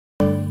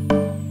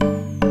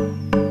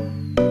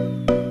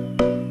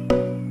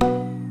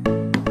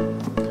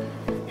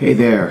Hey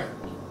there,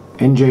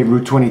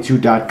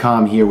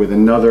 NJroute22.com here with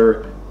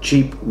another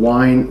cheap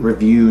wine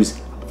reviews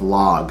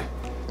vlog.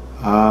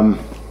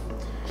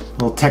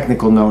 Little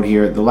technical note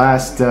here. The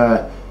last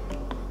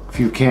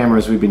few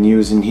cameras we've been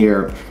using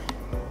here,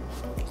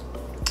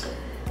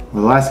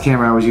 well, the last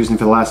camera I was using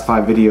for the last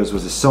 5 videos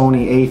was a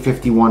Sony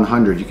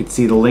a5100. You can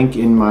see the link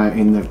in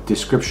the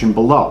description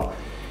below.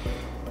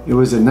 It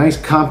was a nice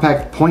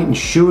compact point and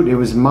shoot. It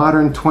was a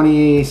modern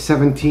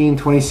 2017,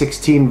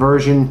 2016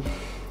 version.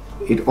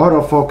 It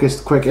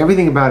autofocused quick.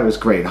 Everything about it was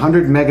great.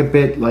 100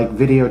 megabit like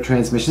video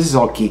transmission. This is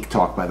all geek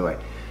talk, by the way.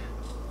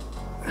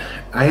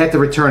 I had to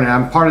return it.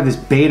 I'm part of this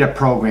beta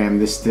program.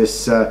 There's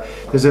a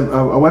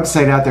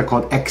website out there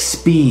called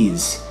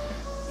Expese,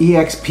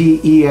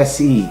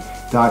 expese.com,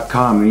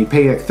 and you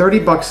pay like 30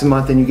 bucks a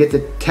month, and you get to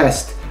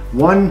test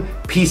one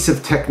piece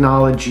of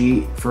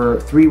technology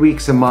for 3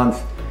 weeks a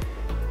month.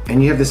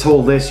 And you have this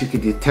whole list. You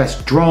could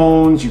test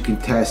drones, you can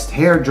test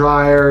hair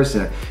dryers,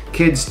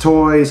 kids'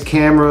 toys,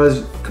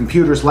 cameras,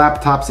 computers,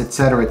 laptops,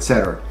 etc.,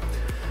 etc.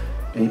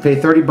 And you pay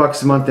 30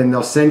 bucks a month, and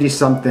they'll send you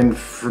something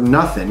for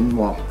nothing.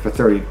 Well, for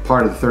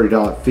part of the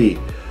 $30 fee.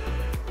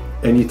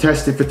 And you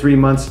test it for 3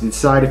 months. You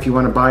decide if you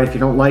want to buy it. If you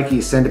don't like it,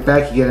 you send it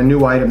back. You get a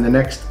new item the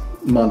next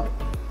month.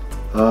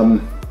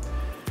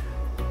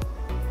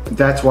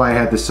 That's why I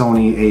had the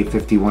Sony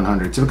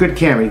a5100. It's a good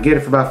camera. You get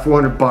it for about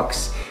 400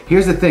 bucks.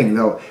 Here's the thing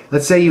though,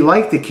 let's say you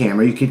like the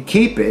camera, you could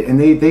keep it, and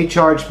they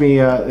charged me,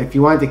 if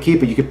you wanted to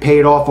keep it, you could pay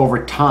it off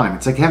over time.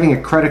 It's like having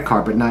a credit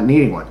card but not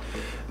needing one.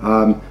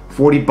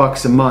 40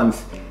 bucks a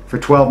month for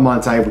 12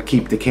 months I would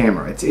keep the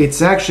camera.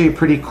 It's actually a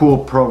pretty cool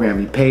program.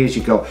 You pay as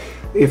you go.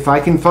 If I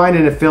can find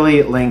an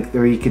affiliate link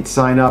where you could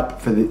sign up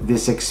for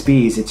this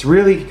Expese, it's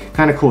really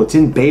kind of cool. It's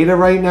in beta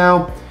right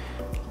now,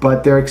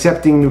 but they're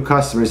accepting new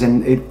customers,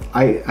 and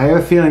I have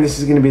a feeling this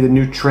is going to be the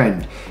new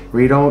trend,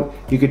 where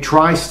you could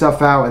try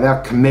stuff out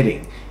without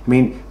committing. I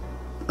mean,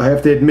 I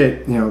have to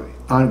admit, you know,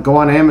 go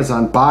on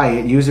Amazon, buy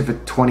it, use it for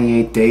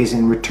 28 days,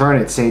 and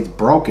return it. Say it's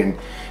broken,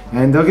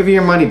 and they'll give you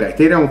your money back.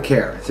 They don't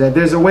care. So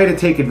there's a way to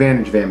take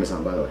advantage of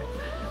Amazon, by the way.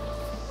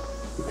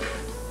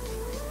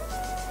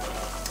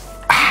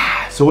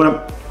 So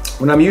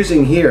what I'm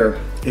using here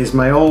is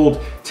my old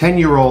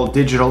 10-year-old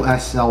digital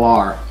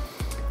SLR,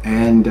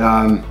 and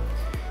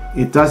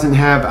it doesn't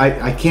have,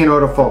 I can't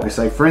autofocus.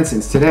 Like for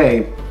instance,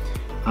 today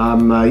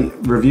I'm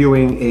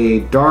reviewing a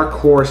Dark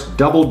Horse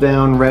Double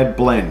Down Red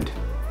Blend.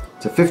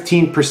 It's a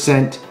 15%,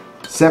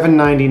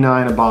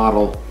 $7.99 a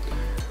bottle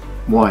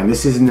wine.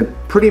 This is in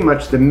pretty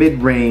much the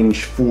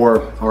mid-range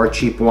for our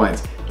cheap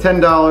wines.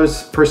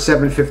 $10 per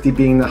 750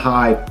 being the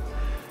high,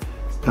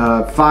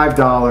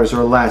 $5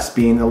 or less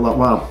being the low.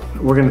 Well,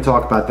 we're going to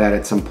talk about that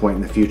at some point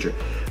in the future.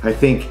 I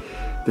think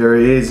there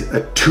is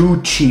a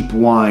too cheap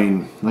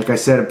wine, like I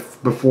said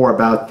before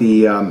about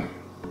the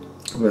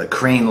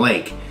Crane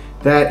Lake.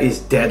 That is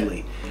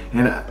deadly.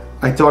 And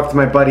I talked to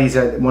my buddies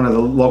at one of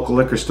the local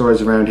liquor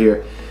stores around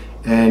here,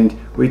 and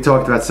we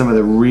talked about some of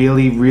the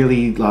really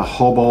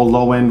hobo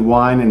low-end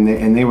wine,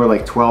 and they were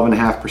like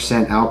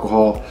 12.5%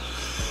 alcohol.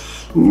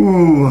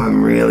 Ooh,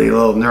 I'm really a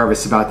little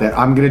nervous about that.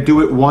 I'm gonna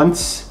do it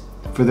once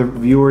for the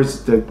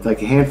viewers,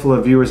 like a handful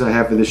of viewers I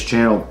have for this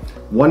channel,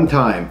 one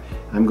time.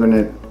 I'm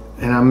gonna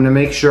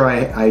make sure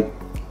I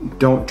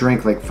don't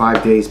drink like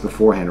 5 days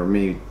beforehand, or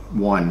maybe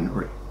 1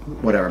 or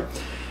whatever.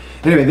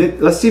 Anyway,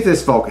 let's see if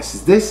this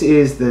focuses. This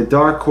is the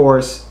Dark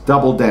Horse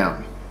Double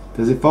Down.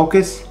 Does it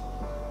focus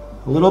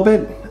a little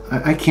bit?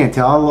 I can't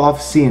tell. I'll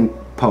see in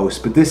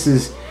post. But this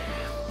is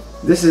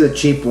a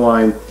cheap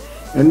wine.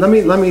 And let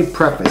me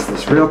preface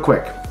this real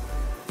quick.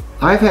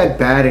 I've had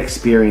bad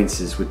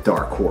experiences with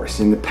Dark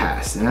Horse in the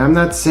past, and I'm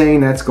not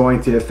saying that's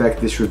going to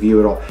affect this review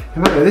at all.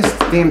 And by the way, this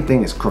damn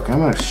thing is crooked. I'm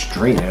going to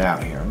straighten it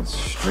out here. Let's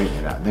straighten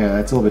it out. There,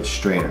 that's a little bit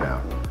straighter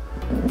now.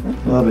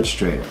 A little bit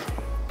straighter.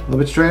 A little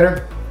bit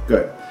straighter?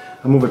 Good.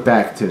 I'll move it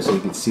back too so you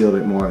can see a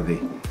little bit more of the...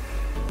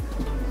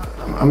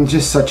 I'm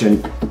just such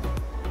an...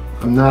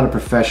 I'm not a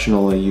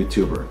professional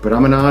YouTuber, but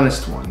I'm an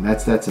honest one.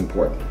 That's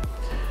important.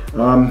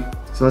 So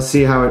let's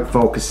see how it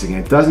focuses.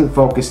 It doesn't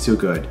focus too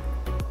good.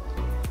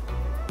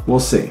 We'll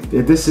see.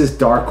 This is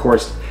Dark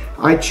Horse.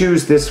 I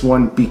choose this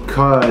one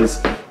because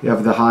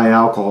of the high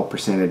alcohol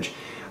percentage.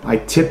 I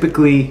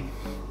typically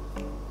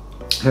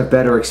have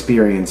better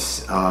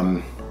experience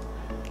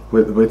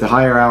with the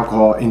higher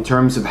alcohol in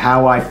terms of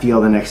how I feel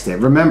the next day.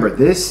 Remember,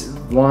 this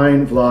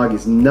wine vlog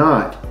is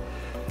not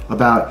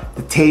about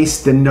the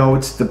taste, the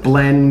notes, the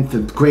blend,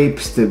 the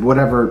grapes, the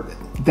whatever.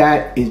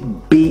 That is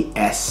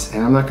BS,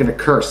 and I'm not going to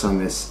curse on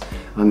this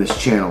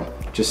channel,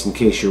 just in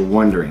case you're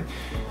wondering.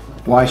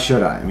 Why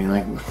should I? I mean,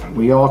 like,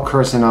 we all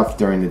curse enough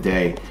during the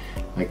day.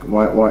 Like,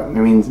 what? I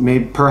mean,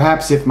 maybe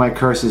perhaps if my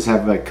curses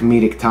have like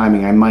comedic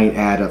timing, I might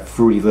add a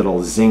fruity little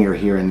zinger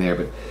here and there.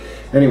 But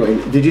anyway,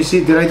 did you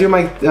see? Did I do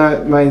my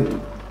my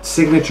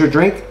signature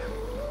drink?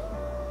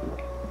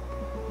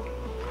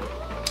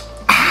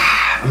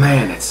 Ah,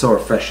 man, it's so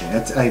refreshing.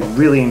 I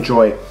really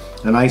enjoy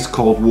an ice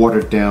cold,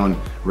 watered down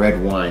red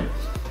wine.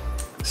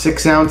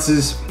 6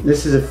 ounces.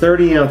 This is a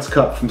 30-ounce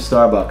cup from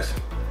Starbucks.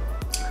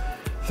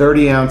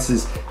 30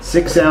 ounces,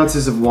 6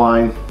 ounces of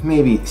wine,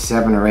 maybe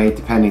 7 or 8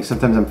 depending.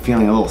 Sometimes I'm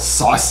feeling a little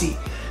saucy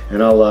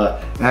and I'll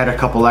add a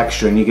couple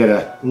extra and you get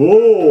a,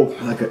 whoa,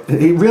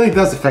 it really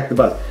does affect the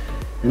buzz.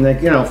 And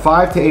like,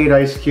 5 to 8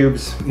 ice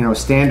cubes,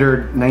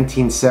 standard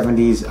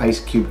 1970s ice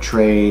cube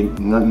tray,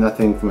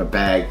 nothing from a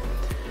bag.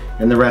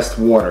 And the rest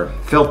water,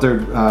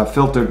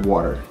 filtered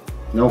water,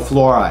 no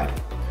fluoride.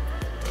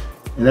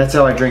 And that's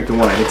how I drink the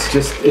wine.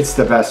 It's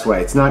the best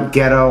way. It's not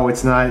ghetto,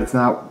 it's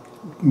not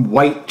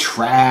white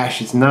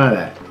trash, it's none of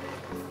that.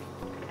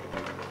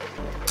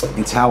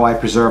 It's how I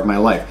preserve my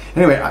life.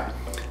 Anyway,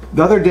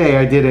 the other day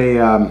I did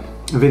a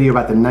video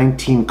about the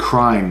 19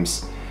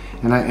 crimes,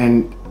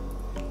 and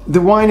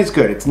the wine is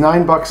good. It's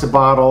 $9 a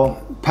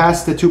bottle,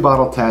 passed the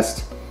 2-bottle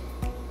test,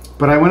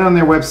 but I went on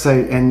their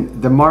website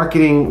and the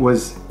marketing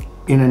was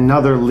in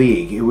another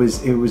league. It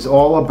was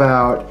all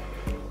about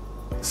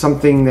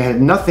something that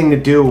had nothing to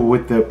do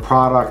with the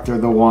product or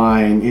the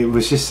wine. It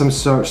was just some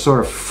sort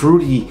of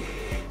fruity,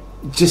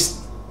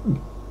 just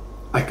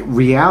like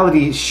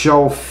reality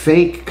show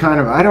fake kind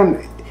of,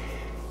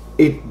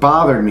 it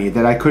bothered me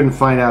that I couldn't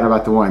find out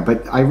about the wine.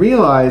 But I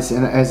realized,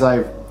 and as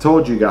I've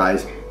told you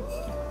guys,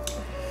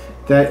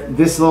 that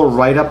this little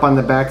write-up on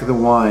the back of the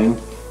wine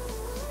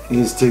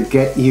is to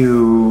get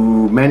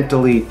you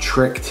mentally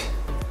tricked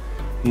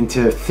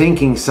into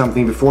thinking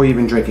something before you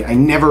even drink it. I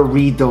never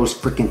read those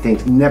freaking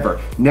things.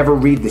 Never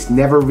read this,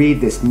 never read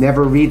this,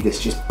 never read this.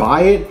 Just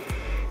buy it.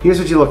 Here's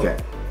what you look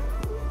at.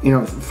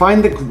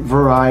 Find the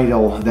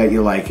varietal that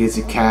you like. Is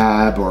it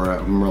Cab or a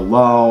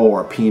Merlot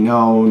or a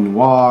Pinot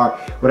Noir,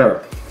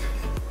 whatever.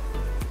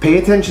 Pay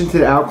attention to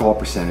the alcohol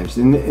percentage,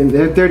 and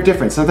they're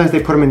different. Sometimes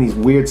they put them in these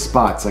weird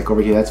spots, like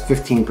over here, that's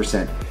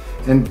 15%.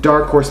 And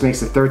Dark Horse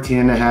makes it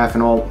 13.5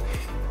 and all.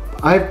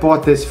 I've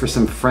bought this for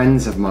some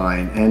friends of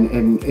mine,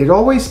 and it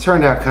always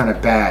turned out kind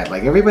of bad.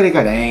 Like, everybody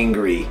got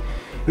angry.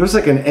 It was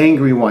like an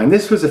angry wine.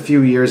 This was a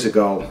few years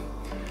ago,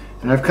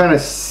 and I've kind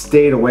of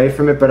stayed away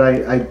from it, but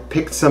I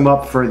picked some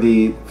up for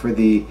the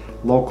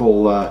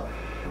local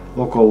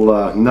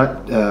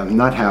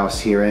nut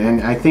house here,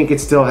 and I think it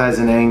still has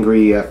an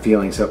angry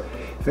feeling. So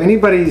if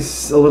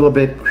anybody's a little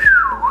bit,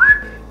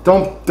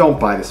 don't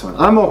buy this one.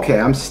 I'm okay.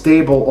 I'm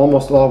stable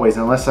almost always,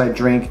 unless I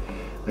drink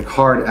like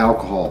hard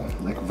alcohol,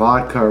 like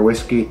vodka or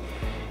whiskey.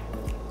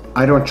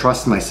 I don't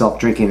trust myself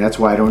drinking. That's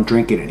why I don't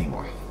drink it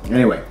anymore.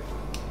 Anyway,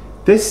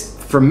 this,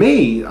 for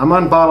me, I'm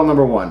on bottle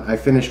number 1. I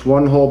finished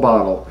 1 whole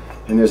bottle,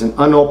 and there's an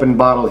unopened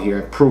bottle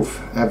here. Proof,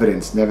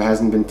 evidence, never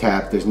hasn't been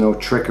tapped. There's no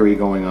trickery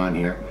going on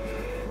here.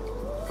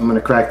 I'm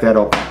gonna crack that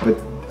open, but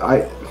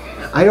I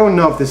don't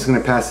know if this is gonna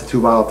pass the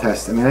 2-bottle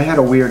test. I mean, I had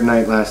a weird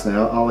night last night.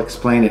 I'll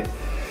explain it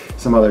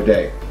some other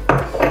day.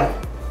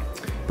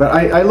 But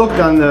I looked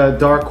on the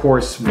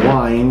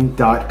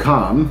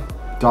darkhorsewine.com,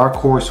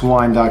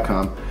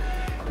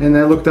 and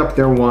I looked up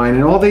their wine,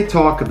 and all they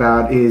talk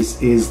about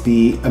is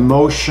the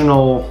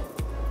emotional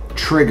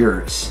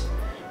triggers.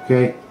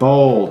 Okay,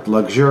 bold,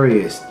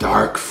 luxurious,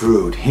 dark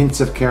fruit, hints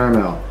of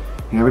caramel.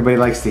 And everybody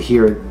likes to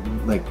hear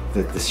like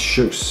the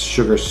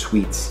sugar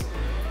sweets.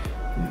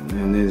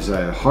 And there's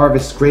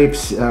harvest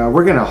grapes.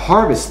 We're gonna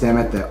harvest them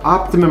at the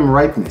optimum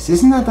ripeness.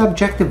 Isn't that the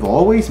objective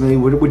always? I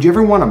mean, would you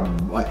ever want a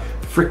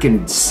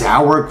freaking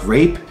sour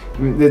grape? I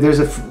mean, there's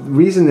a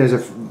reason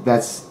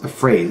that's a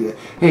phrase.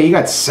 Hey, you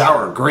got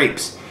sour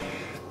grapes.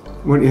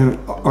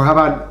 Or how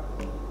about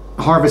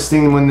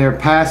harvesting them when they're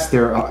past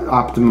their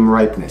optimum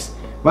ripeness?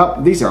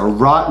 Well, these are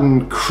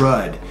rotten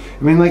crud.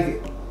 I mean, like,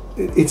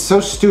 it's so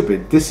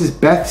stupid. This is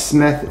Beth's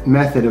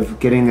method of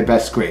getting the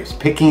best grapes,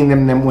 picking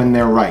them when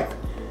they're ripe.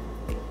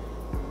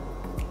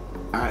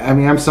 I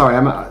mean, I'm sorry,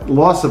 I'm at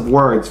loss of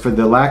words for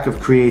the lack of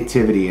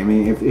creativity. I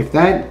mean, if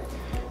that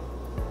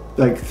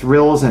like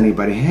thrills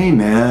anybody, hey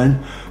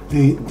man,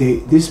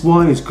 this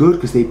wine is good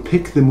because they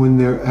pick them when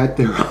they're at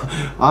their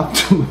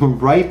optimum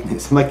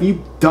ripeness. I'm like,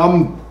 you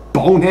dumb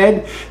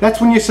bonehead.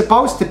 That's when you're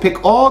supposed to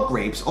pick all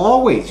grapes,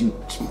 always.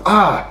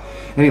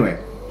 Anyway,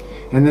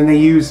 and then they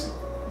use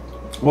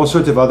all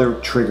sorts of other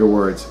trigger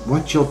words.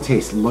 What you'll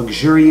taste: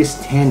 luxurious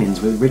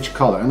tannins with rich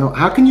color. No,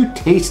 how can you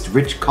taste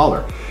rich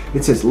color?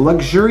 It says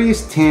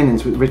luxurious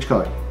tannins with rich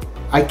color.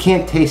 I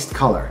can't taste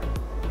color.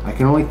 I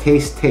can only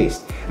taste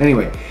taste.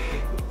 Anyway,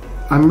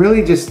 I'm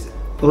really just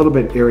a little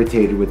bit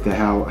irritated with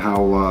how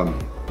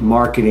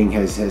marketing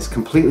has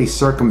completely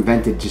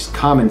circumvented just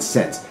common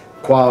sense.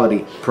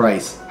 Quality,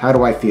 price, how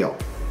do I feel,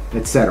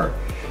 etc.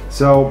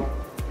 So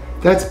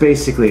that's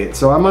basically it.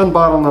 So I'm on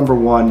bottle number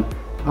 1.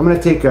 I'm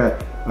gonna take a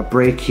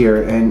break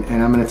here, and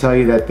I'm gonna tell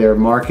you that their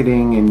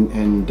marketing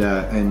and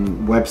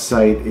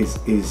website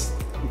is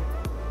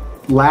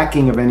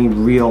lacking of any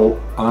real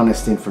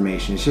honest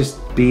information. It's just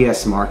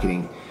BS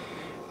marketing.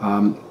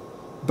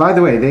 By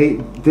the way,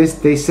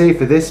 they say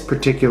for this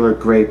particular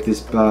grape,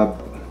 this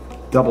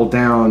Double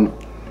Down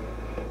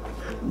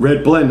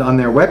red blend on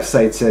their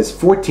website says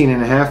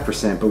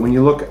 14.5%, but when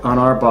you look on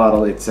our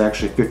bottle, it's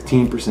actually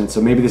 15%.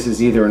 So maybe this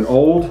is either an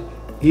old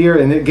year,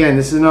 and again,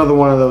 this is another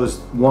one of those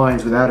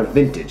wines without a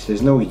vintage.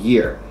 There's no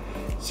year,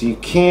 so you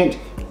can't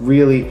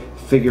really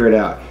figure it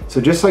out.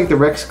 So just like the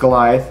Rex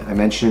Goliath, I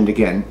mentioned it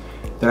again,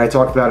 that I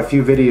talked about a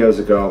few videos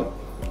ago,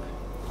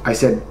 I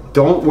said,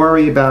 don't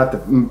worry about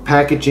the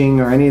packaging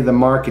or any of the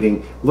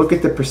marketing. Look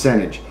at the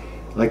percentage.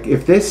 Like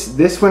if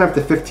this went up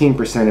to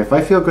 15%, if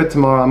I feel good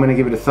tomorrow, I'm going to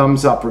give it a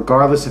thumbs up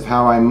regardless of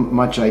how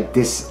much I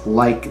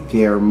dislike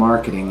their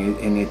marketing,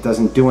 and it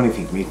doesn't do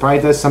anything for me. It probably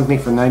does something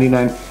for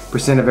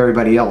 99% of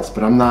everybody else,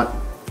 but I'm the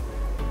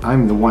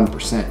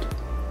 1%.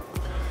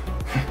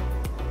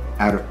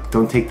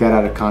 Don't take that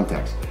out of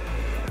context.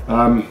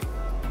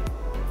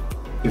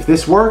 If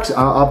this works,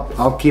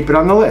 I'll keep it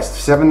on the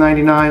list.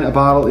 $7.99 a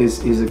bottle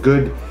is a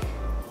good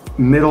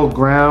middle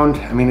ground.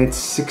 I mean, it's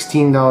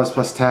 $16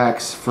 plus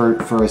tax for a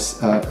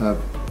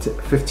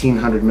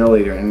 1500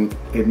 milliliter, and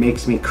it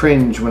makes me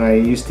cringe when I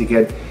used to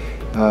get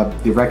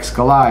the Rex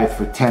Goliath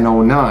for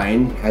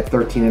 $10.09 at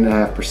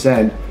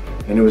 13.5%,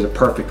 and it was a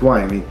perfect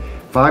wine. I mean,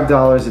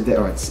 $5 a day,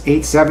 or it's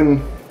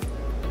 $7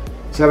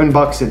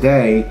 a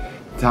day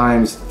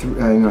times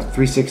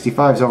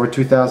 $365 is over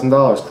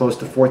 $2,000, close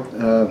to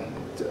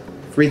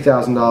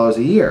 $3,000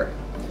 a year.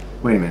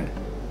 Wait a minute.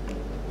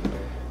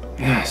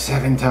 Yeah,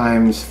 7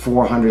 times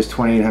 400 is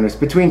 2,800.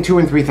 Between $2,000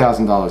 and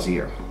 $3,000 a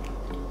year.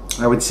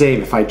 I would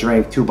save if I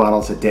drank 2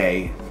 bottles a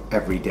day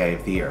every day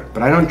of the year,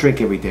 but I don't drink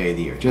every day of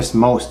the year, just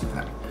most of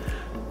them.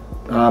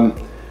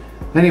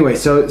 Anyway,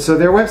 so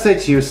their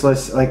website's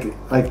useless.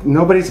 Like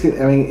nobody's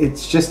gonna, I mean,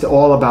 it's just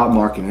all about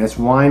marketing. That's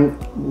wine.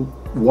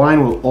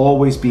 Wine will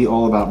always be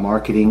all about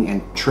marketing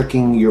and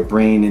tricking your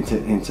brain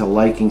into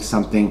liking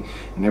something,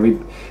 and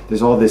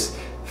there's all this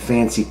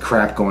fancy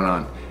crap going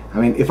on. I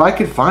mean, if I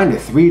could find a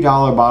 $3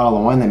 bottle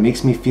of wine that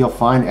makes me feel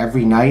fine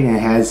every night and it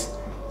has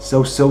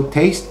so-so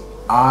taste,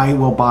 I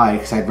will buy it,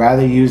 because I'd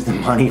rather use the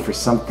money for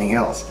something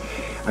else.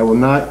 I will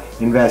not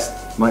invest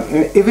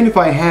even if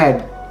I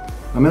had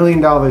 $1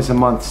 million a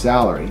month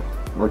salary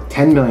or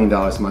 $10 million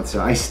a month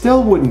salary, I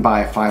still wouldn't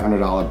buy a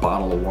 $500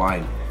 bottle of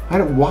wine.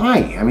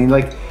 Why? I mean,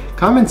 like,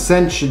 common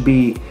sense should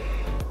be,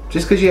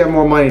 just because you have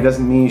more money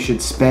doesn't mean you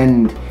should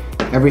spend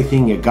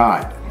everything you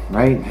got,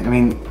 right? I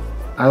mean,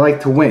 I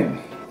like to win.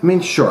 I mean,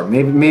 sure,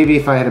 maybe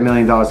if I had $1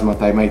 million a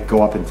month, I might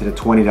go up into the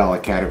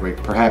 $20 category.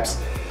 Perhaps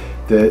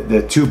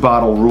the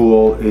 2-bottle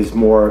rule is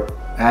more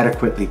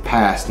adequately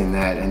passed in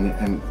that,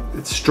 and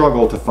it's a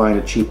struggle to find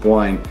a cheap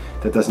wine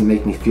that doesn't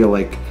make me feel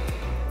like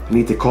I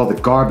need to call the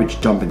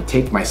garbage dump and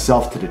take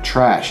myself to the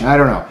trash. I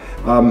don't know.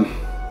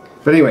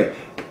 But anyway,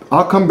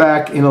 I'll come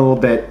back in a little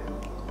bit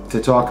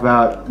to talk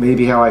about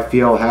maybe how I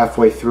feel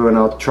halfway through, and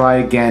I'll try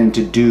again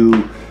to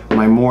do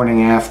my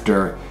morning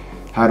after.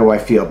 How do I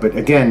feel? But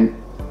again,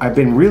 I've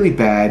been really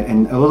bad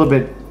and a little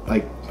bit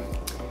like,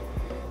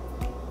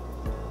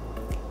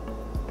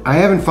 I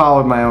haven't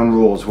followed my own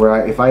rules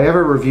where if I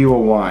ever review a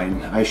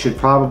wine, I should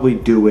probably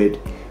do it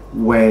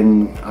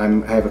when I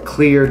have a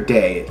clear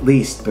day at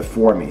least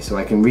before me, so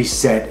I can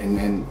reset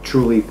and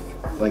truly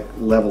like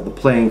level the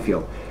playing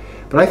field.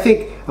 But I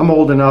think I'm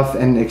old enough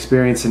and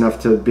experienced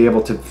enough to be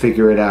able to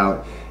figure it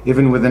out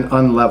even with an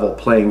unlevel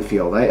playing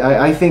field.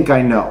 I think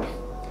I know.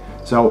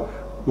 So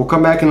we'll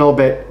come back in a little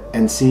bit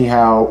and see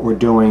how we're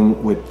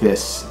doing with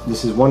this.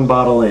 This is 1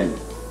 bottle in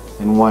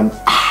and 1.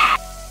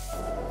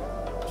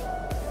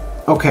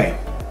 Okay,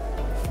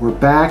 we're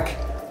back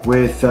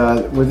with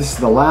this is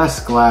the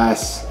last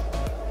glass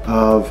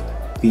of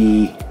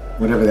the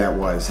whatever that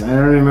was. I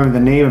don't remember the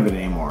name of it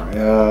anymore.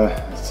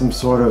 Some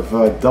sort of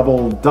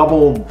double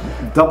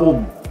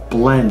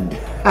blend.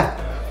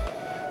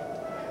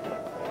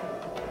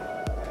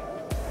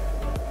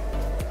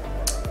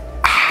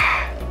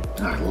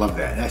 I love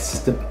that. That's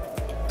just the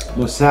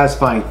most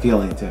satisfying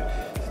feeling to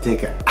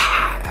take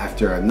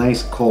after a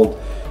nice cold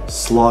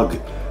slug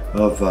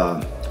of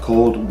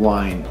cold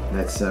wine.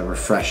 That's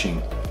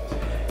refreshing.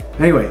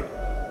 Anyway,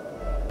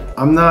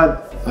 I'm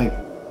not like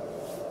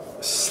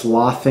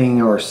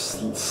slothing or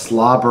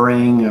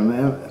slobbering.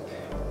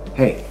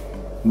 Hey,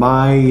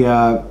 my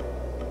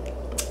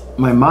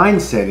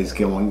mindset is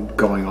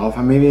going off.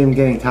 Maybe I'm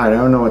getting tired. I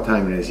don't know what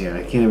time it is yet.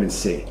 I can't even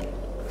see.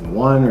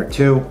 1 or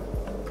 2.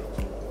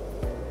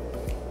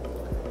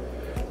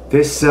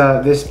 This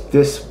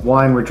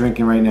wine we're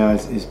drinking right now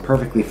is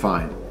perfectly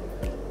fine.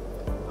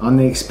 On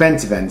the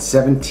expensive end,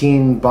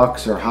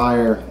 $17 or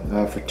higher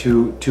for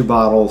two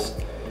bottles.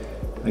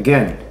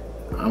 Again,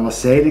 I'm gonna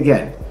say it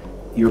again.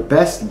 Your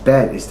best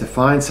bet is to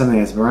find something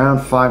that's around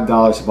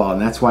 $5 a bottle,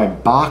 and that's why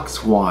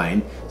box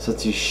wine,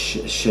 such as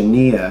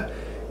Chania,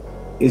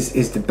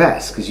 is the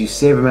best, because you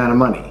save amount of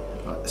money.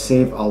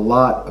 Save a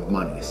lot of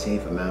money.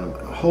 Save amount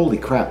of, holy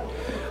crap.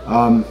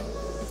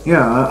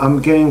 Yeah,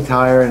 I'm getting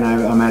tired and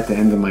I'm at the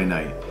end of my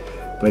night.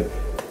 But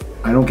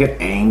I don't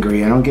get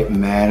angry, I don't get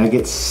mad, I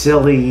get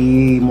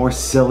silly, more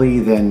silly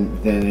than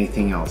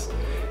anything else.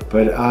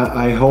 But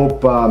I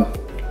hope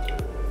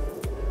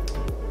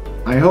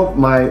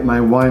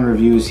my wine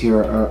reviews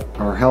here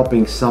are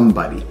helping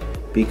somebody,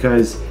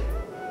 because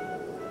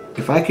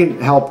if I can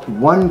help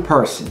one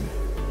person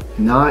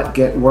not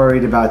get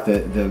worried about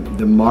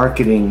the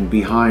marketing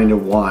behind a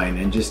wine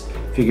and just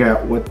figure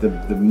out what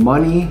the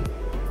money,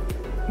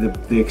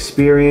 the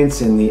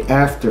experience and the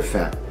after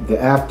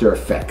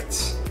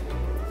effects.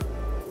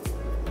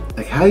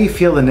 Like how you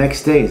feel the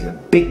next day is a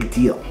big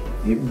deal.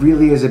 It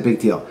really is a big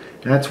deal.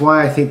 And that's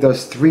why I think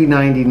those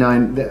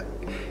 $3.99,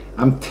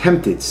 I'm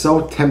tempted,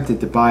 so tempted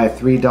to buy a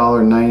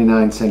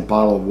 $3.99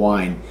 bottle of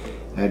wine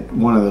at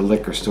one of the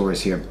liquor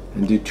stores here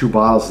and do 2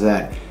 bottles of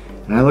that.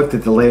 And I looked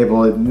at the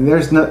label, and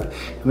there's no,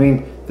 I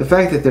mean, the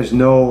fact that there's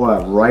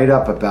no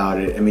write-up about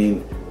it, I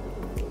mean,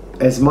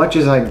 as much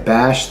as I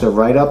bash the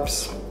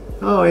write-ups,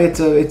 oh, it's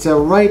a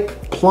ripe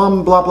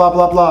plum, blah, blah,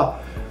 blah, blah.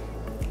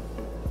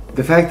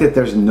 The fact that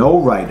there's no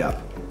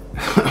write-up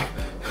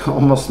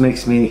almost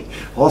makes me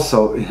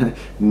also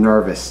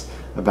nervous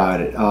about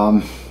it.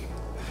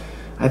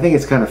 I think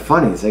it's kind of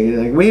funny. It's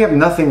like we have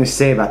nothing to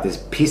say about this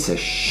piece of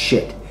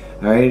shit.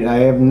 All right, I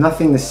have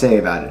nothing to say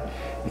about it.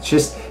 It's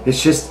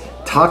just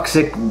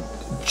toxic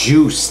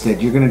juice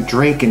that you're gonna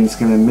drink and it's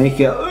gonna make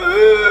you.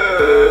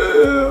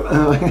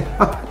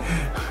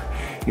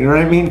 You know what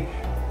I mean?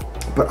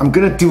 But I'm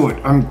gonna do it.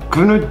 I'm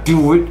gonna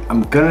do it.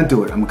 I'm gonna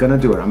do it. I'm gonna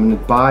do it. I'm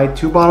gonna buy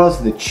 2 bottles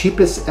of the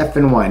cheapest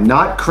effing wine,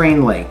 not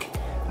Crane Lake.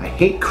 I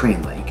hate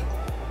Crane Lake,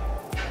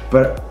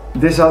 but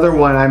this other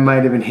one I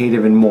might even hate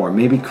even more.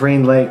 Maybe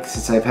Crane Lake,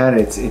 since I've had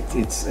it,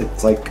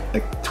 it's like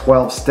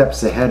 12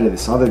 steps ahead of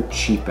this other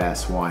cheap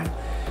ass wine.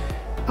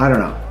 I don't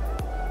know.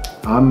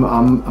 I'm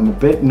a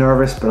bit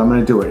nervous, but I'm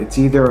gonna do it. It's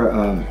either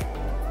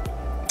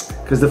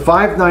because the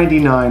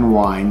 $5.99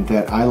 wine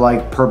that I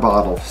like per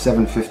bottle,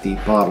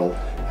 $7.50 bottle,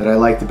 that I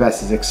like the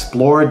best is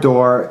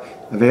Explorador,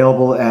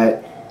 available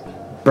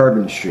at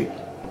Bourbon Street.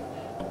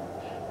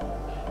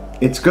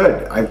 It's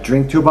good. I've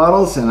drank 2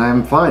 bottles and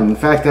I'm fine. In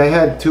fact, I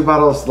had 2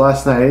 bottles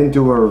last night. I didn't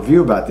do a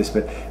review about this,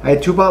 but I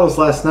had 2 bottles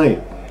last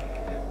night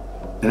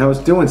and I was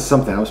doing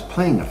something. I was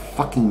playing a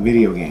fucking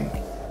video game,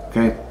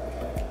 okay?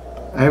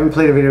 I haven't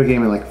played a video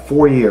game in like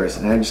 4 years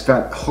and I just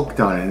got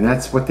hooked on it, and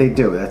that's what they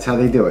do. That's how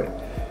they do it.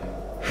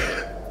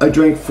 I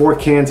drank 4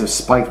 cans of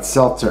spiked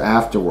seltzer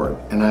afterward,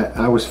 and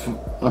I'm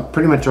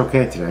pretty much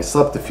okay today. I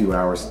slept a few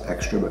hours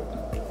extra,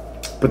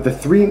 but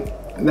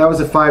that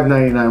was a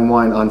 $5.99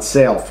 wine on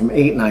sale from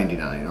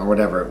 $8.99 or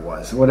whatever it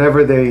was.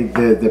 Whatever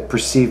the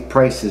perceived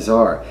prices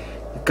are.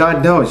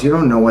 God knows, you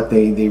don't know what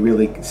they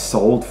really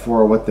sold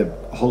for or what the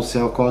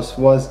wholesale cost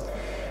was.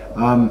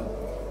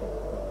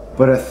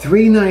 But a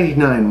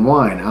 $3.99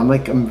 wine,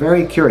 I'm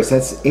very curious.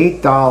 That's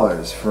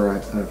 $8 for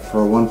a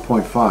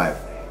 1.5.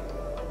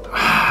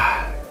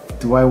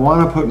 Do I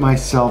want to put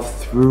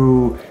myself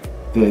through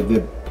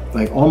the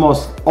like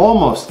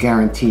almost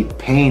guaranteed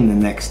pain the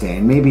next day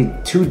and maybe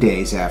 2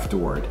 days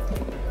afterward?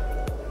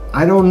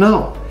 I don't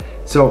know.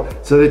 So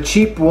the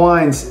cheap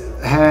wines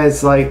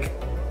has like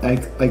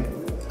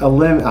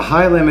a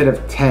high limit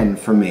of 10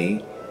 for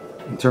me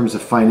in terms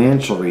of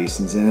financial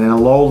reasons, and then a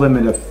low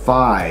limit of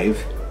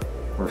 5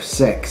 or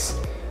 6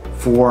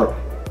 for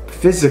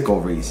physical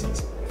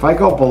reasons. If I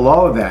go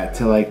below that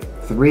to like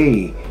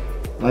 3,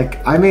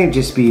 like I may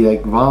just be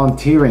like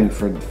volunteering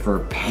for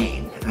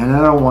pain, and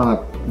I don't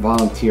want to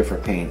volunteer for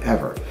pain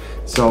ever.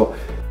 So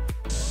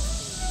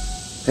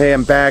hey,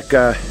 I'm back.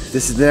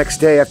 This is the next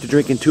day after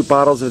drinking 2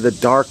 bottles of the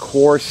Dark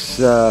Horse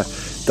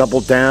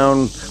Double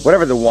Down,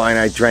 whatever the wine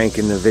I drank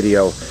in the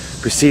video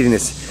preceding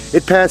this.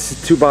 It passed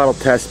the 2-bottle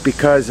test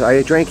because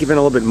I drank even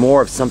a little bit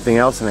more of something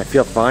else and I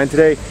feel fine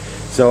today.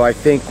 So I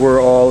think we're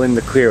all in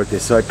the clear with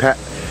this. So I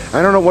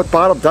don't know what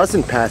bottle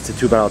doesn't pass the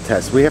 2-bottle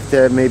test. We have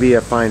to maybe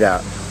find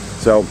out.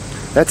 So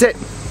that's it.